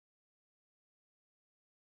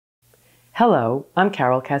Hello, I'm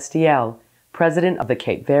Carol Castiel, President of the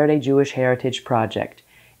Cape Verde Jewish Heritage Project.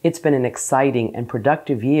 It's been an exciting and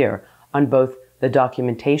productive year on both the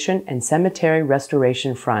documentation and cemetery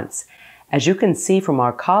restoration fronts. As you can see from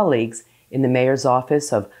our colleagues in the Mayor's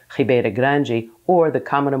Office of Ribeira Grande or the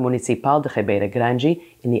Câmara Municipal de Ribeira Grande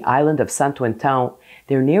in the island of Santo Antão,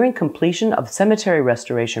 they're nearing completion of cemetery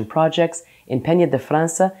restoration projects in Penha de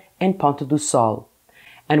França and Ponta do Sol.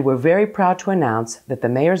 And we're very proud to announce that the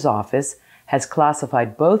Mayor's Office has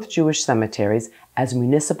classified both Jewish cemeteries as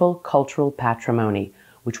municipal cultural patrimony,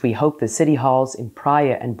 which we hope the city halls in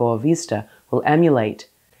Praia and Boa Vista will emulate.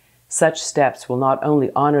 Such steps will not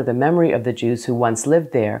only honor the memory of the Jews who once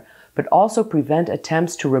lived there, but also prevent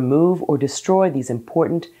attempts to remove or destroy these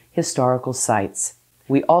important historical sites.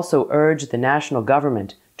 We also urge the national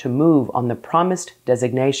government to move on the promised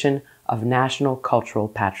designation of National Cultural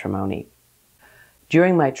Patrimony.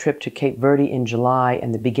 During my trip to Cape Verde in July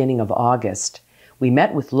and the beginning of August, we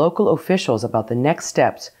met with local officials about the next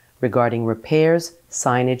steps regarding repairs,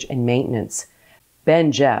 signage, and maintenance.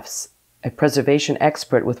 Ben Jeffs, a preservation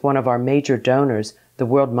expert with one of our major donors, the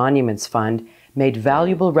World Monuments Fund, made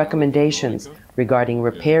valuable recommendations regarding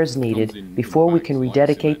repairs needed before we can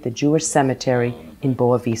rededicate the Jewish cemetery in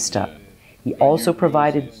Boa Vista. He also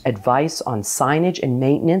provided advice on signage and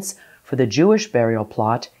maintenance for the Jewish burial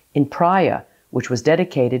plot in Praia, which was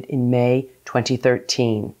dedicated in May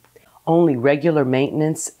 2013. Only regular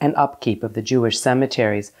maintenance and upkeep of the Jewish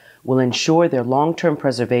cemeteries will ensure their long-term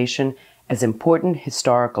preservation as important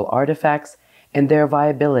historical artifacts and their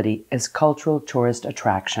viability as cultural tourist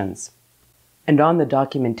attractions. And on the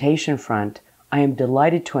documentation front, I am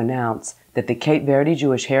delighted to announce that the Cape Verde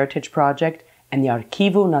Jewish Heritage Project and the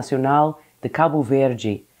Arquivo Nacional de Cabo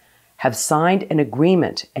Verde have signed an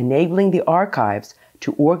agreement enabling the archives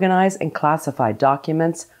to organize and classify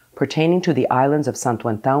documents pertaining to the islands of Santo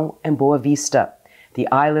Antão and Boa Vista, the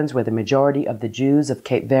islands where the majority of the Jews of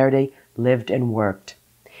Cape Verde lived and worked.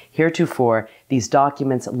 Heretofore, these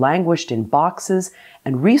documents languished in boxes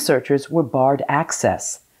and researchers were barred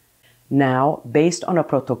access. Now, based on a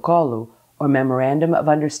protocolo or memorandum of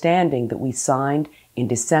understanding that we signed in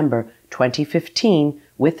December 2015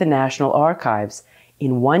 with the National Archives,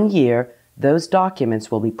 in 1 year, those documents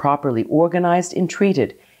will be properly organized and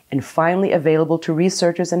treated and finally available to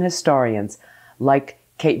researchers and historians like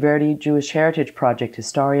Cape Verde Jewish Heritage Project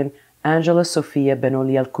historian Angela Sofia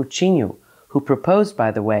Benoliel Coutinho, who proposed, by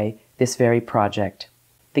the way, this very project.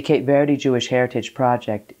 The Cape Verde Jewish Heritage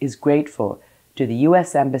Project is grateful to the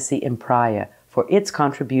U.S. Embassy in Praia for its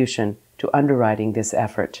contribution to underwriting this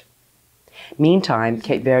effort. Meantime,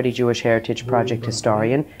 Cape Verde Jewish Heritage Project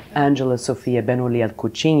historian Angela Sofia Benoliel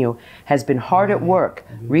Coutinho has been hard at work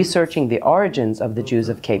researching the origins of the Jews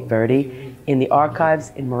of Cape Verde in the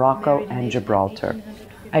archives in Morocco and Gibraltar.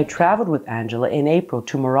 I traveled with Angela in April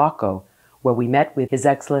to Morocco, where we met with His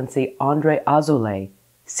Excellency André Azoulay,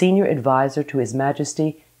 Senior Advisor to His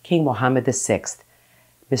Majesty King Mohammed VI.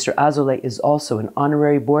 Mr. Azoulay is also an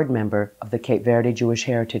honorary board member of the Cape Verde Jewish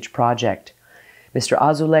Heritage Project. Mr.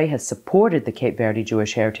 Azoulay has supported the Cape Verde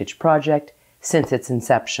Jewish Heritage Project since its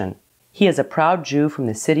inception. He is a proud Jew from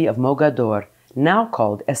the city of Mogador, now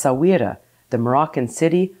called Essaouira, the Moroccan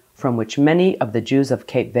city from which many of the Jews of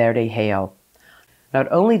Cape Verde hail.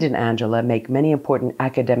 Not only did Angela make many important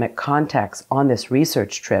academic contacts on this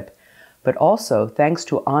research trip, but also, thanks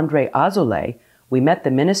to André Azoulay, we met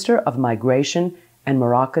the Minister of Migration and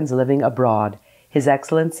Moroccans living abroad, His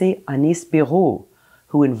Excellency Anis Birou,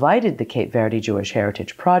 who invited the Cape Verde Jewish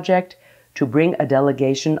Heritage Project to bring a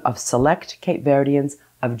delegation of select Cape Verdeans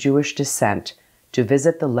of Jewish descent to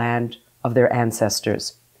visit the land of their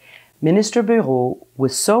ancestors. Minister Birou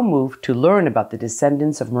was so moved to learn about the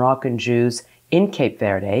descendants of Moroccan Jews in Cape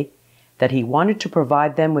Verde that he wanted to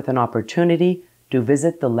provide them with an opportunity to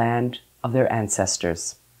visit the land of their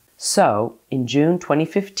ancestors. So, in June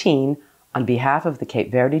 2015, on behalf of the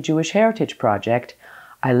Cape Verde Jewish Heritage Project,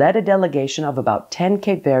 I led a delegation of about 10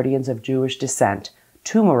 Cape Verdeans of Jewish descent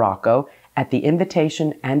to Morocco at the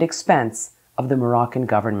invitation and expense of the Moroccan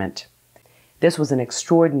government. This was an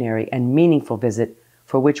extraordinary and meaningful visit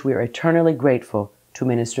for which we are eternally grateful to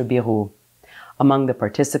Minister Birou. Among the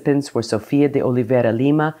participants were Sofia de Oliveira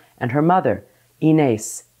Lima and her mother,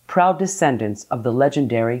 Inês, proud descendants of the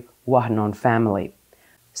legendary Wahnon family.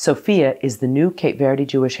 Sofia is the new Cape Verde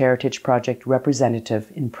Jewish Heritage Project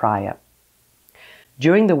representative in Praia.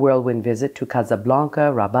 During the whirlwind visit to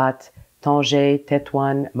Casablanca, Rabat, Tanger,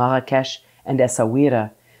 Tétouan, Marrakech, and Essaouira,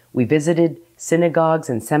 we visited synagogues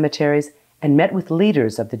and cemeteries and met with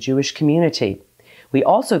leaders of the Jewish community. We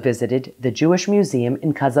also visited the Jewish Museum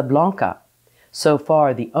in Casablanca, so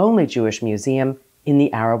far the only Jewish museum in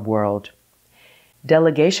the Arab world.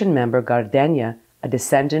 Delegation member Gardenia, a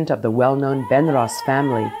descendant of the well-known Benros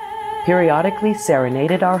family, periodically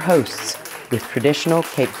serenaded our hosts with traditional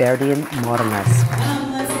Cape Verdean moranas.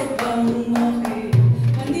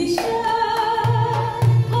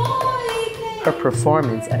 Her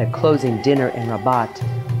performance at a closing dinner in Rabat,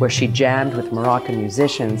 where she jammed with Moroccan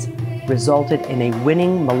musicians, resulted in a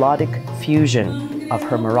winning melodic fusion of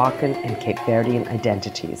her Moroccan and Cape Verdean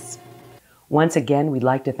identities. Once again, we'd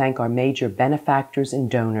like to thank our major benefactors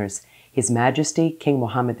and donors, His Majesty King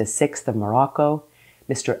Mohammed VI of Morocco,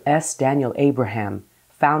 Mr. S. Daniel Abraham,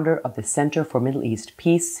 founder of the Center for Middle East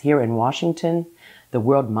Peace here in Washington, the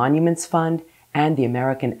World Monuments Fund, and the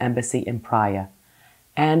American Embassy in Praia.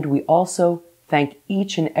 And we also thank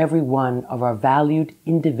each and every one of our valued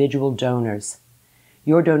individual donors.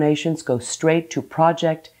 Your donations go straight to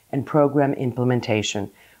project and program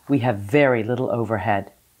implementation. We have very little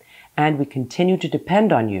overhead. And we continue to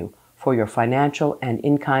depend on you for your financial and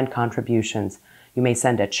in-kind contributions. You may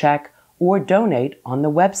send a check or donate on the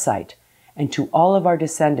website. And to all of our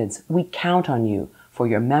descendants, we count on you for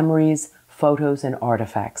your memories, photos, and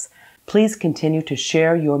artifacts. Please continue to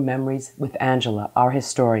share your memories with Angela, our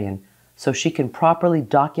historian, so she can properly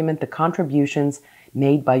document the contributions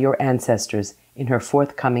made by your ancestors in her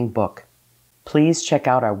forthcoming book. Please check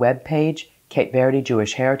out our webpage,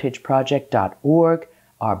 CapeVerdeJewishHeritageProject.org,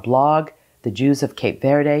 our blog, The Jews of Cape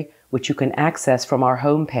Verde, which you can access from our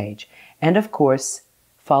homepage, and of course,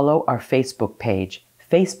 follow our Facebook page,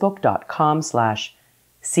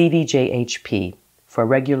 facebook.com/CVJHP, for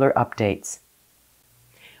regular updates.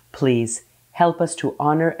 Please help us to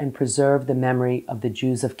honor and preserve the memory of the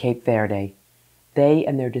Jews of Cape Verde. They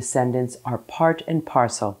and their descendants are part and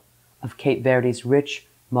parcel of Cape Verde's rich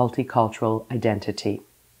multicultural identity.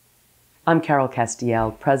 I'm Carol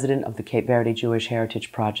Castiel, president of the Cape Verde Jewish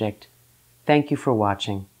Heritage Project. Thank you for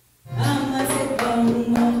watching.